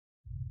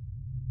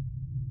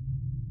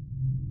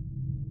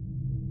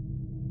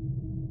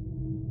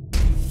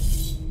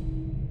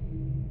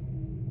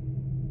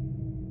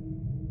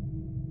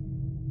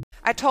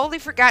I totally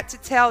forgot to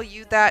tell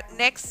you that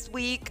next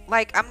week,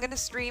 like, I'm gonna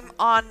stream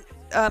on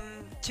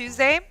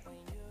Tuesday,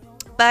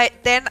 but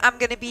then I'm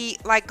gonna be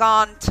like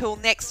gone till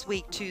next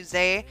week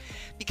Tuesday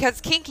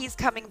because Kinky's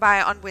coming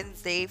by on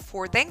Wednesday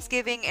for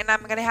Thanksgiving, and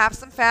I'm gonna have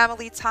some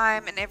family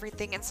time and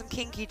everything and some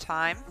kinky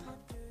time.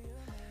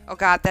 Oh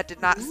god, that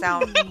did not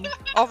sound.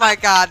 Oh my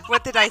god,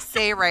 what did I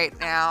say right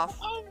now?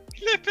 I'm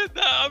clipping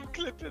that. I'm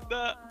clipping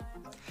that.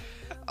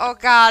 Oh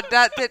god,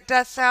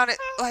 that sounded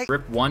like.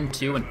 Rip 1,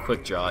 2, and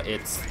quick draw.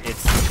 It's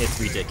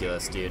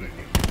ridiculous, dude.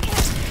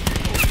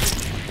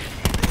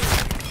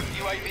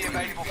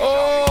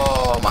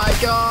 Oh my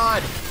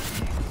god!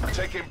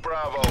 Taking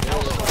Bravo.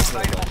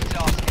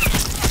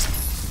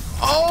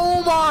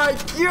 Oh my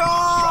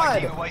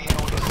god!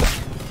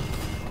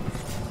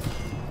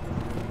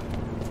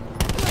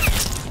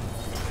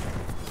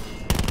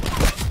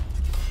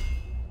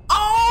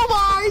 Oh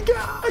my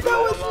god! That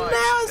was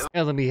nasty!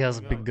 Enemy has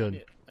a big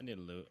gun. I need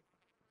a loot.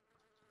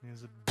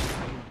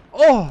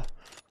 Oh!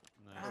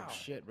 Oh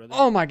shit, brother.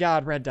 Oh my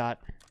god, red dot.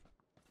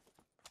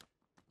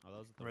 Oh, that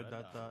was the Red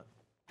dot.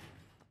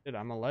 Dude,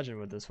 I'm a legend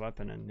with this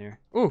weapon in here.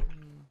 Ooh!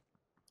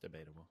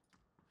 Debatable.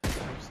 3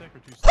 sec or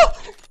 2 stack?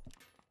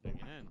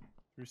 Taking in.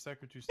 3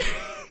 sec or 2 stack?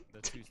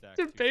 The 2 stack.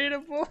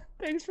 Debatable.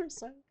 Thanks for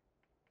saying.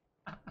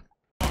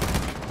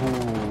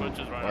 Ooh,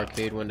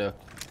 arcade window.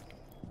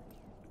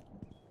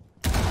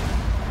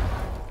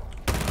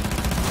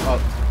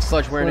 Oh,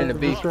 Sludge wearing in a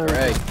beak.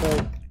 Alright.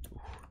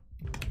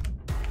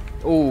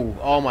 Ooh,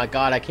 oh my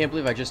god, I can't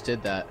believe I just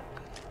did that.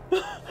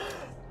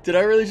 Did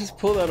I really just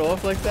pull that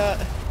off like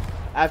that?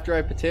 After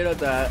I potatoed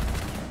that?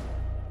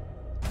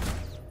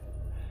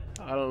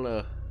 I don't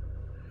know.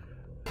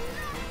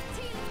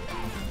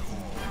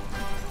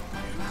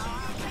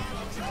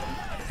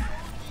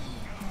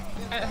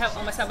 I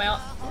almost have my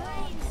ult.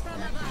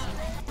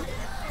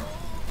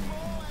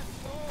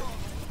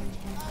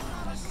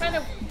 Kind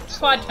of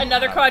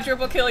another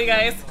quadruple kill, you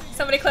guys.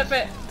 Somebody clip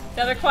it.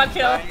 Another quad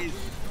kill. Nice.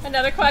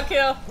 Another quad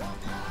kill.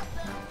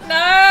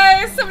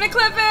 Nice! Somebody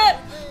clip it!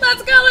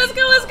 Let's go, let's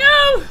go, let's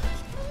go!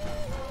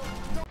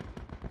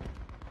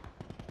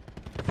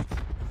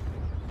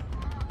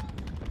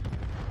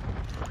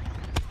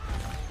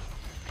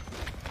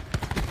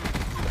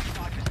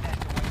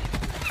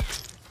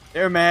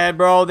 They're mad,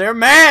 bro. They're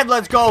mad.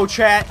 Let's go,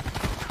 chat.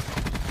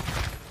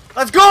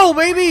 Let's go,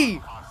 baby.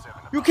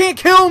 You can't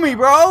kill me,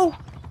 bro.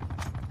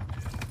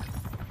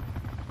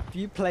 If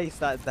you place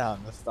that down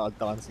and start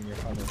dancing in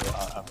front of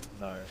it,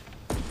 no.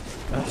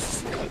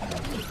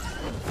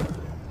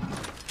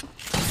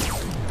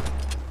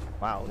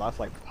 Wow, that's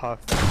like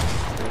perfect.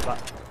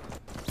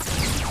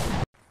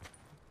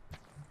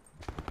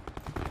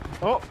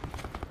 Oh!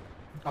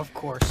 Of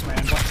course, man.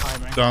 What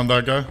timing? Down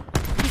that guy.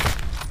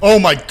 Oh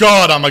my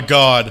god, I'm a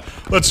god.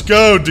 Let's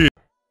go, dude.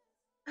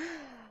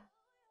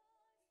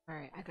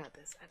 Alright, I got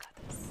this, I got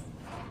this.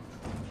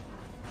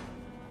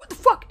 What the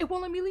fuck? It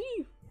won't let me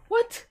leave.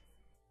 What?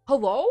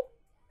 Hello?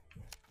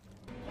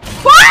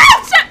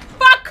 What? Shit!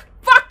 Fuck!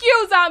 Fuck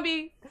you,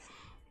 zombie!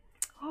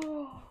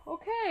 Oh,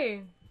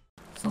 okay.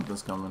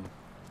 Something's coming.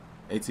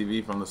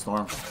 ATV from the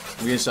storm.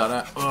 We get shot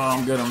at. Oh,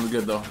 I'm good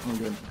though. I'm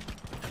good.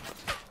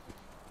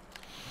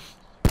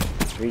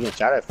 Where you get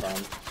shot at from?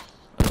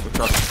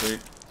 Across the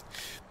street.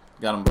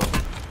 Got him, bro.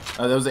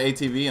 There was an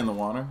ATV in the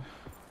water.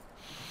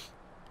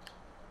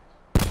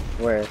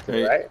 Where? To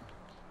the right?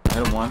 I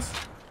hit him once.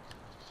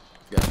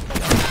 Yeah,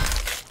 got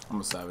him.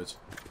 I'm a savage.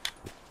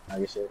 How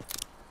you shit?